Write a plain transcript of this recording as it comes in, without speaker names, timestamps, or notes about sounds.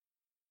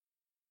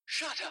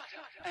Shut up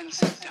and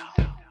sit down.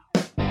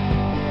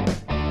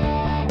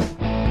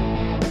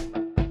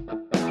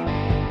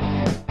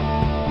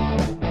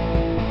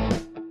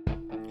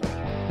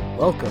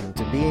 Welcome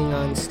to Being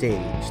on Stage,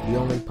 the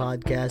only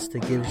podcast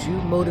that gives you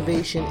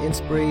motivation,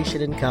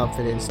 inspiration, and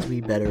confidence to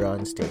be better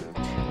on stage.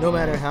 No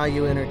matter how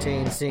you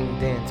entertain, sing,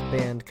 dance,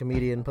 band,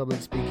 comedian,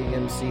 public speaking,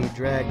 MC,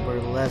 drag,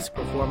 burlesque,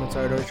 performance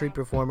art, or street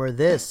performer,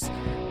 this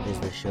is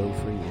the show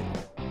for you.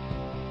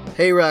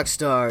 Hey rock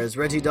stars,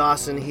 Reggie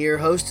Dawson here,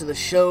 host of the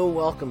show.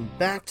 Welcome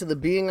back to the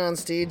Being on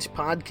Stage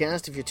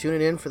podcast. If you're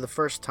tuning in for the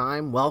first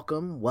time,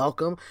 welcome.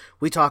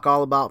 We talk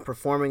all about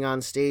performing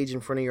on stage in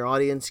front of your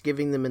audience,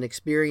 giving them an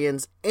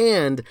experience,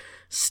 and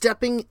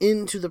stepping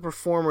into the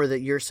performer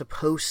that you're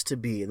supposed to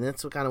be. And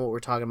that's kind of what we're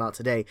talking about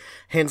today.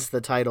 Hence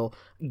the title,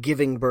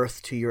 Giving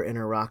Birth to Your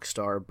Inner Rock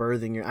Star,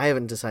 birthing your... I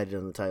haven't decided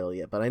on the title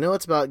yet, but I know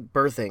it's about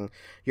birthing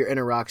your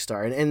inner rock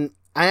star. And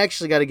I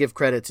actually got to give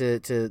credit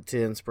to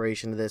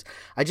inspiration to this.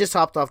 I just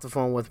hopped off the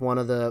phone with one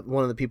of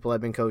the people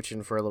I've been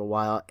coaching for a little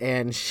while,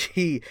 and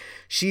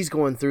she's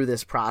going through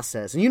this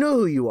process. And you know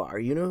who you are.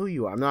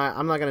 I'm not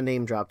going to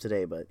name drop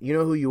today, but you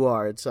know who you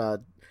are. It's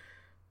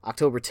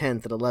October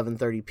 10th at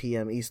 11:30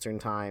 p.m. Eastern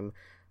Time,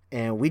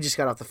 and we just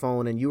got off the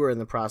phone, and you were in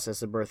the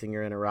process of birthing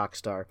your inner rock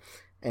star,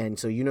 and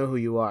so you know who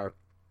you are.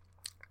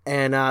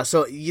 And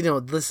so,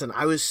 listen,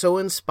 I was so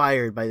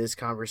inspired by this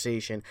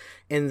conversation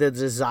and the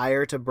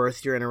desire to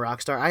birth your inner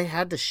rock star. I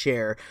had to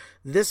share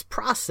this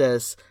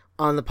process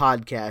on the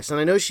podcast. And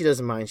I know she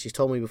doesn't mind. She's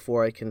told me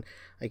before I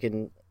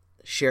can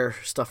share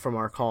stuff from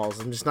our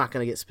calls. I'm just not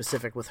going to get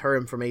specific with her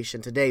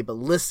information today. But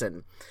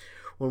listen,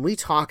 when we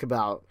talk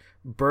about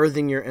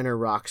birthing your inner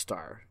rock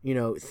star,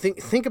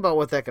 think about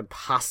what that could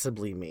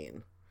possibly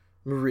mean,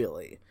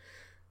 really.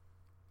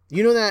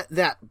 You know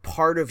that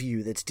part of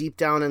you that's deep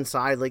down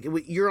inside, like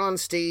you're on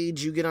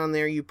stage, you get on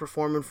there, you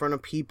perform in front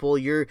of people,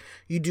 you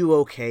do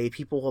okay,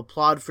 people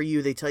applaud for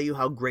you, they tell you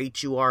how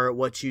great you are at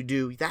what you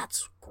do.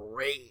 That's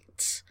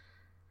great.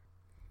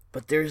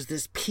 But there's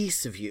this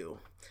piece of you,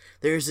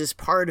 there's this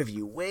part of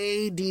you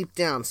way deep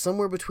down,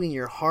 somewhere between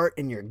your heart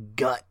and your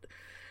gut.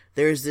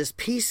 There's this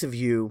piece of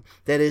you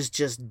that is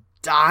just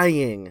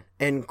dying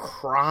and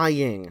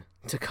crying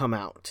to come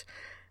out.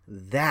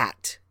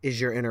 That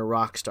is your inner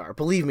rock star.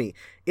 Believe me,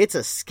 it's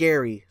a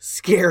scary,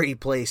 scary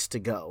place to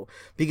go,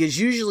 because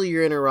usually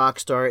your inner rock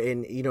star,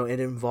 and it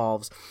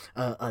involves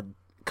a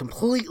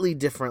completely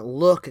different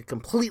look, a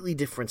completely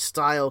different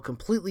style,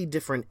 completely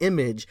different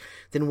image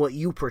than what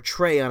you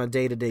portray on a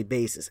day-to-day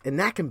basis. And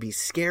that can be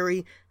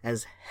scary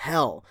as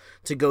hell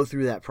to go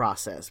through that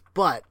process.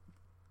 But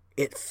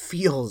it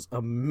feels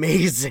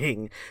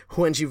amazing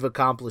once you've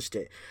accomplished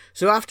it.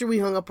 So after we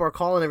hung up our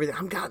call and everything,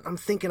 I'm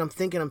thinking,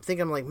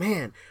 I'm like,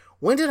 man,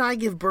 when did I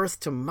give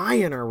birth to my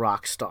inner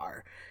rock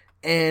star?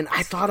 And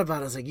I thought about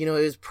it. I was like, it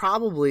was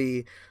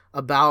probably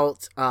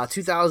about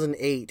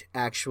 2008,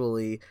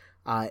 actually.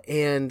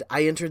 And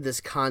I entered this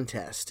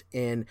contest,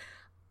 and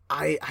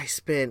I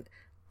spent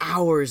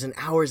hours and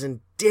hours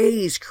and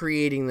days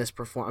creating this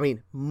performance. I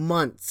mean,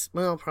 months.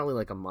 Well, probably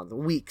like a month,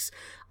 weeks.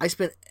 I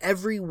spent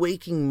every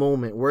waking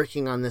moment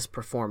working on this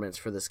performance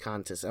for this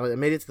contest. I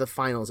made it to the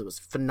finals. It was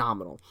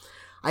phenomenal.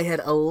 I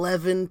had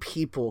 11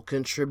 people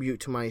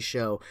contribute to my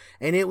show,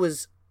 and it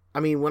was,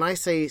 when I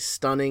say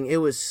stunning, it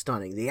was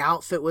stunning. The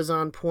outfit was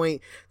on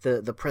point,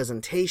 the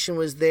presentation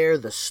was there,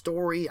 the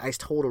story, I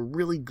told a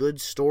really good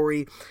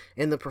story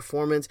in the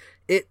performance.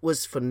 It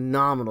was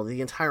phenomenal. The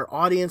entire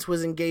audience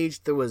was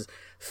engaged. There was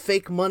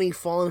fake money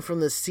falling from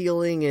the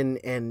ceiling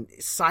and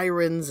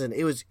sirens, and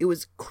it was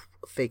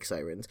fake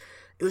sirens.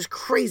 It was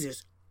crazy. It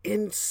was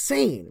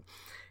insane.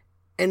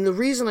 And the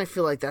reason I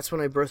feel like that's when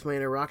I birthed my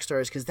inner rock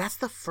star is because that's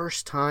the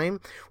first time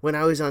when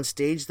I was on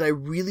stage that I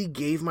really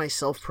gave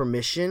myself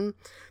permission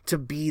to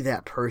be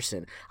that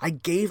person. I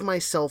gave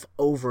myself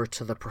over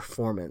to the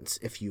performance,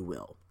 if you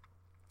will.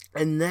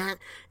 And that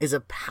is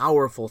a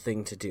powerful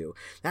thing to do.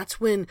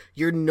 That's when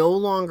you're no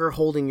longer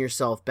holding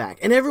yourself back.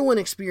 And everyone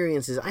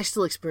experiences, I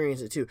still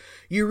experience it too.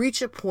 You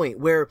reach a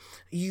point where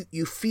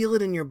you feel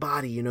it in your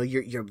body,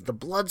 the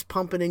blood's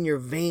pumping in your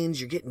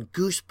veins, you're getting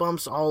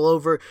goosebumps all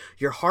over,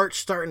 your heart's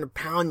starting to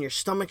pound, your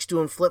stomach's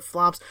doing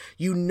flip-flops.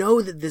 You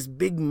know that this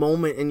big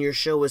moment in your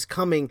show is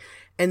coming,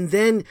 and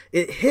then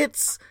it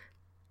hits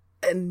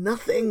and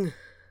nothing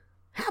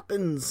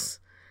happens.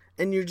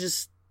 And you're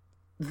just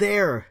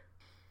there.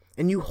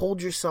 And you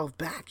hold yourself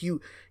back.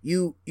 You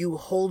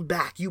hold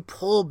back. You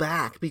pull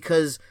back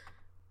because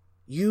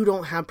you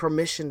don't have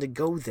permission to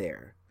go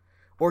there.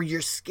 Or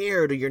you're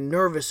scared, or you're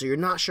nervous, or you're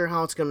not sure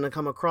how it's going to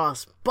come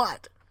across.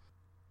 But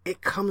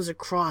it comes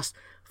across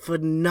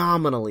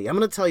phenomenally. I'm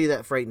going to tell you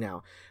that right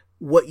now.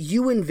 What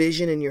you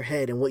envision in your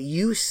head and what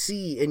you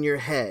see in your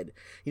head,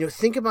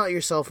 think about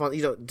yourself on,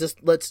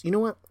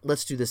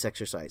 let's do this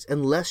exercise.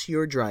 Unless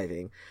you're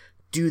driving,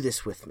 do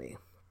this with me.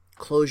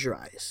 Close your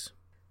eyes.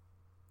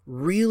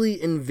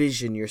 Really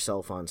envision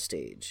yourself on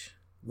stage.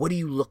 What do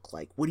you look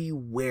like? What are you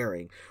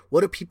wearing?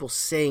 What are people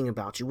saying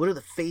about you? What are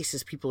the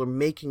faces people are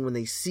making when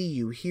they see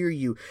you, hear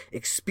you,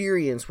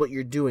 experience what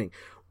you're doing?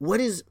 What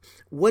is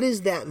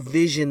that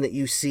vision that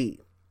you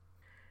see?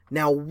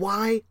 Now,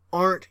 why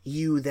aren't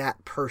you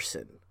that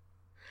person?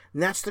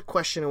 And that's the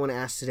question I want to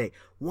ask today.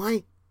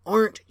 Why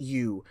aren't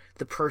you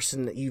the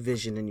person that you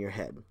vision in your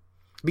head?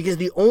 Because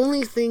the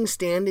only thing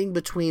standing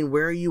between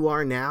where you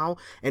are now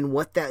and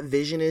what that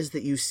vision is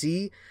that you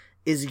see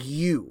is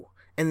you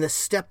and the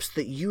steps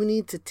that you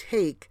need to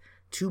take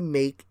to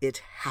make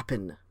it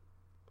happen.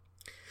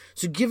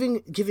 So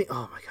giving,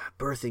 oh my God,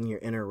 birthing your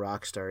inner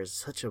rock star is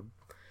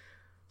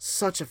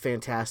such a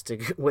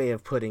fantastic way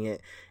of putting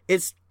it.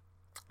 It's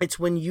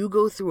when you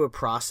go through a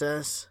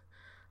process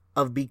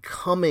of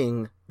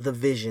becoming the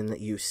vision that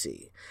you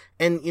see,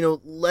 and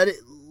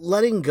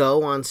letting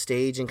go on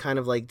stage and kind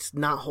of like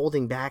not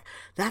holding back.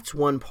 That's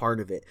one part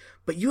of it.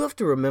 But you have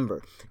to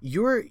remember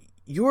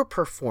your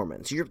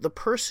performance, the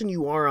person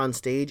you are on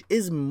stage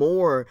is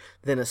more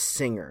than a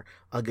singer,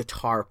 a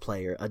guitar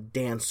player, a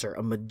dancer,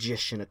 a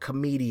magician, a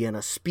comedian,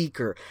 a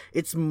speaker.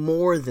 It's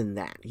more than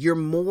that. You're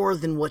more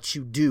than what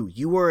you do.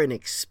 You are an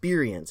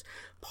experience.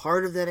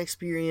 Part of that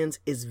experience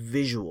is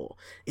visual.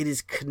 It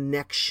is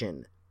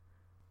connection.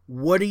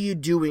 What are you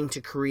doing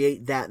to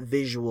create that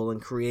visual and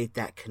create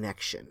that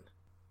connection?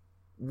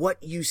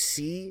 What you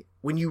see,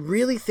 when you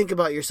really think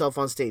about yourself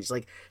on stage,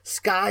 like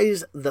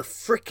sky's the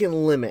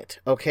frickin' limit,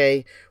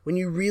 okay? When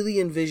you really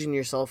envision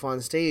yourself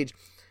on stage,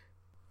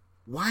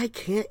 why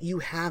can't you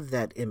have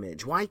that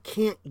image? Why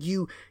can't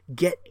you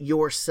get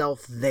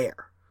yourself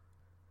there?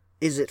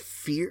 Is it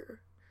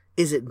fear?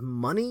 Is it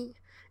money?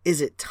 Is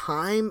it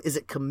time? Is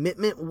it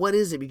commitment? What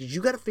is it? Because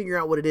you got to figure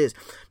out what it is.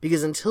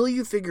 Because until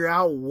you figure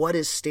out what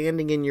is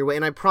standing in your way,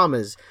 and I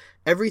promise,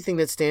 everything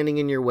that's standing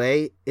in your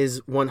way is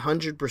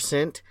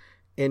 100%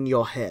 in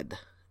your head.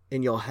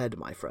 In your head,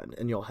 my friend.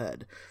 In your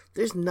head.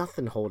 There's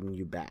nothing holding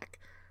you back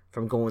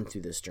from going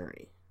through this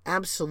journey.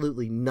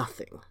 Absolutely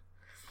nothing.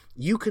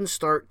 You can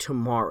start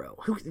tomorrow.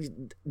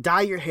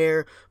 Dye your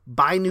hair,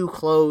 buy new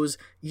clothes.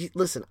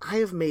 Listen, I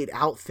have made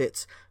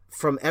outfits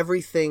from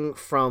everything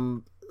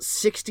from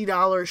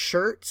 $60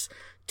 shirts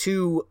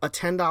to a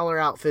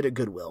 $10 outfit at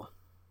Goodwill.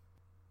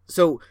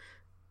 So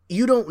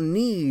you don't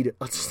need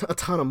a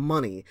ton of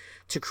money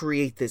to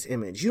create this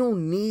image. You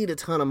don't need a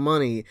ton of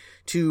money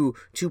to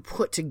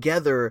put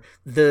together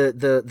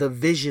the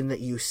vision that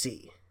you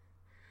see.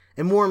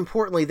 And more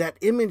importantly, that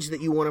image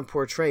that you want to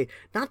portray,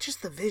 not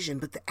just the vision,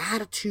 but the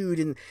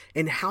attitude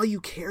and how you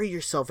carry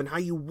yourself and how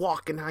you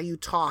walk and how you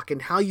talk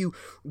and how you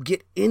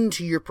get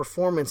into your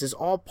performance is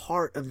all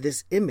part of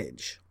this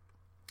image.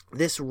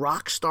 This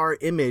rock star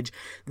image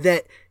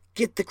that,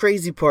 get the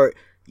crazy part,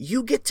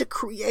 you get to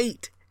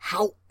create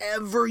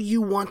however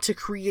you want to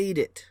create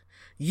it.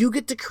 You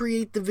get to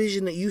create the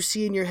vision that you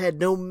see in your head,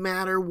 no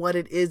matter what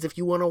it is. If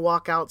you want to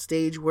walk out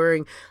stage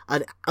wearing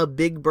a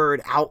Big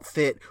Bird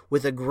outfit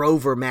with a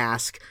Grover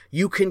mask,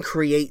 you can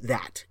create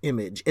that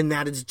image. And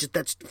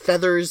that's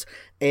feathers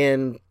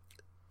and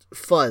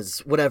fuzz,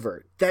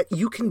 whatever. That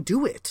you can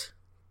do it.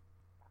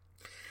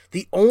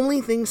 The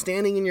only thing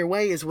standing in your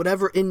way is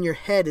whatever in your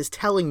head is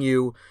telling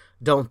you,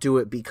 don't do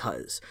it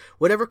because.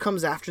 Whatever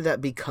comes after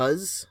that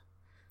because,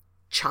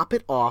 chop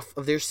it off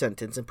of their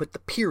sentence and put the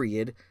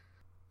period.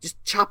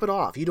 Just chop it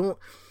off. You don't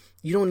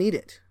need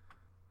it.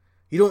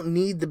 You don't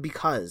need the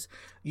because.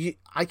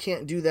 I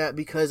can't do that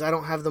because I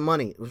don't have the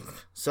money.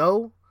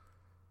 So,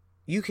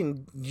 you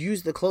can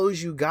use the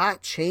clothes you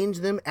got, change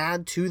them,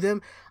 add to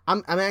them.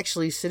 I'm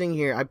actually sitting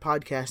here, I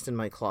podcast in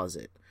my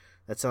closet.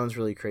 That sounds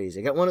really crazy.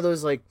 I got one of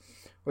those like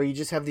where you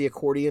just have the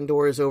accordion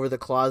doors over the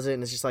closet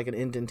and it's just like an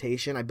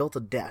indentation. I built a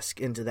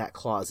desk into that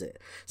closet.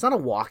 It's not a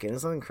walk-in.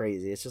 It's nothing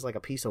crazy. It's just like a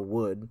piece of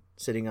wood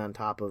sitting on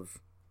top of,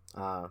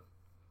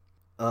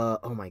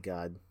 oh my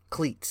God,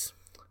 cleats.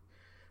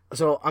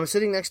 So I'm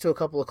sitting next to a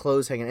couple of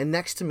clothes hanging, and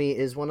next to me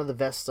is one of the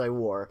vests I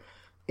wore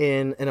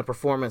in a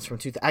performance from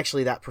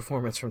that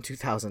performance from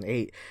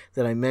 2008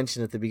 that I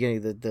mentioned at the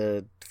beginning,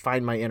 the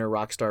Find My Inner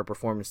Rock Star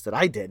performance that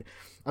I did.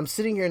 I'm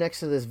sitting here next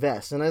to this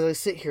vest, and as I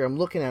sit here, I'm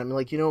looking at it, I'm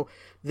like,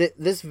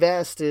 this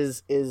vest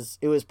it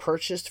was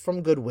purchased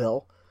from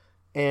Goodwill,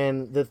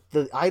 and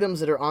the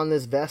items that are on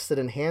this vest that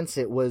enhance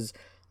it was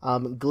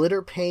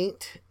glitter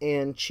paint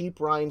and cheap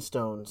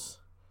rhinestones,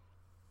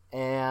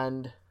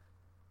 and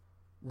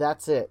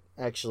that's it,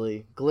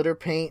 actually. Glitter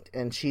paint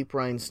and cheap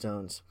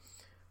rhinestones.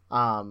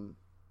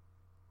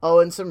 Oh,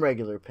 and some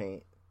regular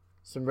paint.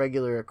 Some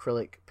regular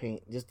acrylic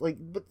paint.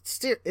 But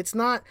still, it's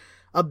not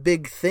a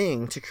big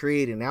thing to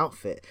create an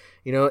outfit,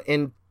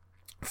 and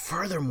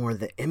furthermore,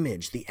 the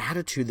image, the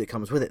attitude that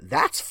comes with it,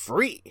 that's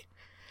free.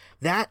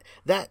 That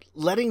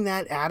letting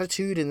that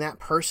attitude and that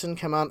person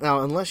come out,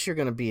 now, unless you're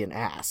going to be an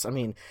ass. I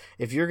mean,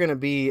 if you're going to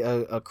be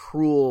a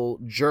cruel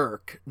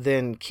jerk,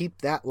 then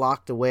keep that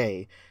locked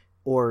away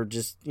or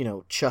just,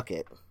 chuck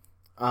it.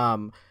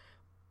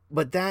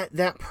 But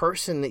that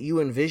person that you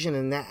envision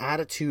and that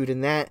attitude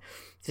and that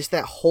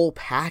whole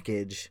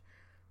package,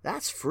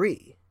 that's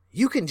free.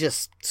 You can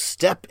just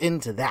step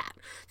into that.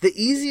 The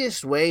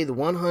easiest way, the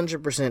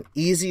 100%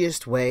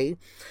 easiest way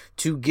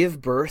to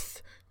give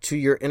birth to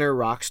your inner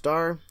rock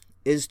star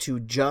is to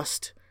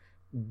just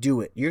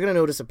do it. You're going to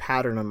notice a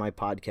pattern on my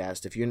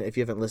podcast. If you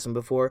haven't listened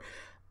before,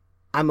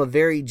 I'm a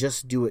very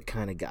just do it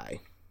kind of guy.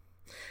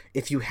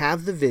 If you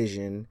have the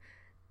vision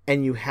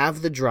and you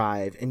have the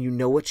drive and you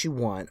know what you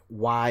want,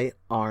 why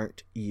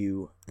aren't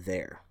you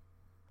there?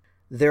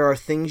 There are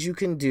things you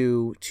can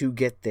do to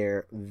get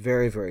there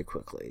very, very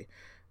quickly.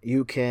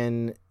 You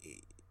can,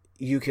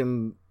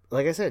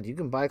 like I said, you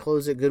can buy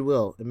clothes at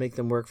Goodwill and make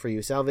them work for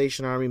you.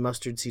 Salvation Army,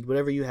 Mustard Seed,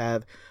 whatever you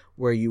have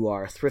where you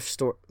are. Thrift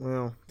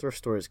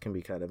stores can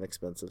be kind of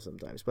expensive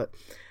sometimes, but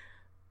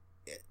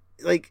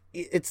like,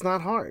 it's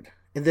not hard.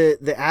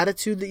 The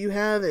attitude that you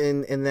have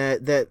and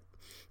that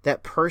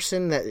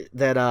person,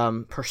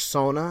 that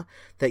persona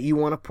that you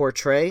want to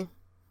portray,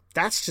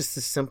 that's just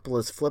as simple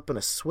as flipping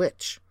a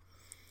switch.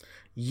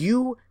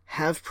 You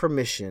have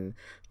permission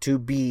to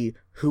be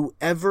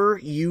whoever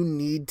you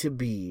need to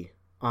be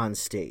on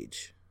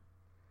stage.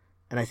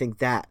 And I think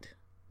that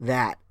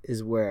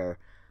is where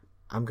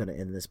I'm going to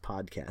end this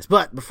podcast.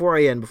 But before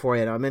I end,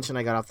 I mentioned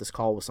I got off this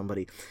call with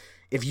somebody.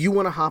 If you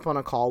want to hop on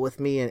a call with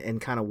me and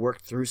kind of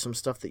work through some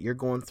stuff that you're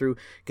going through,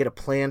 get a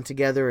plan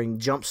together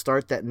and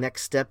jumpstart that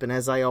next step, and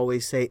as I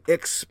always say,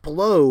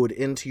 explode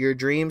into your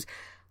dreams,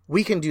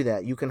 we can do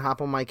that. You can hop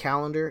on my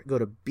calendar. Go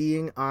to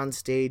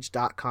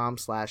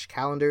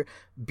beingonstage.com/calendar,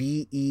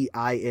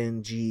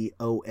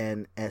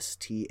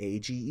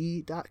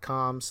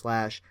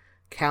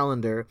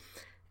 beingonStage.com/calendar.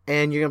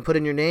 And you're going to put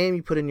in your name,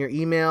 you put in your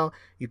email,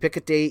 you pick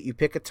a date, you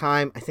pick a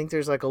time. I think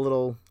there's like a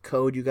little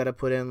code you got to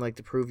put in, like,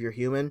 to prove you're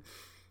human.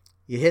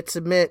 You hit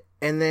submit,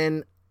 and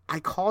then I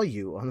call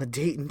you on the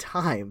date and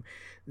time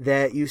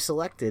that you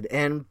selected,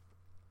 and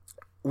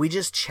we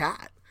just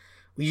chat.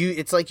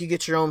 It's like you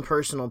get your own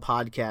personal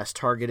podcast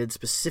targeted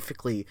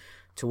specifically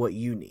to what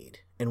you need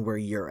and where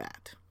you're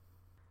at.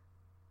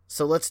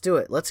 So let's do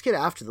it. Let's get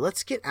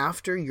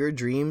after your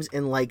dreams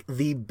in like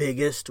the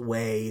biggest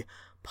way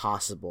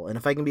possible. And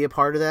if I can be a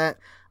part of that,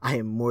 I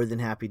am more than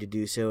happy to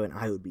do so, and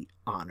I would be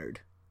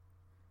honored.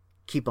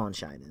 Keep on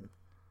shining.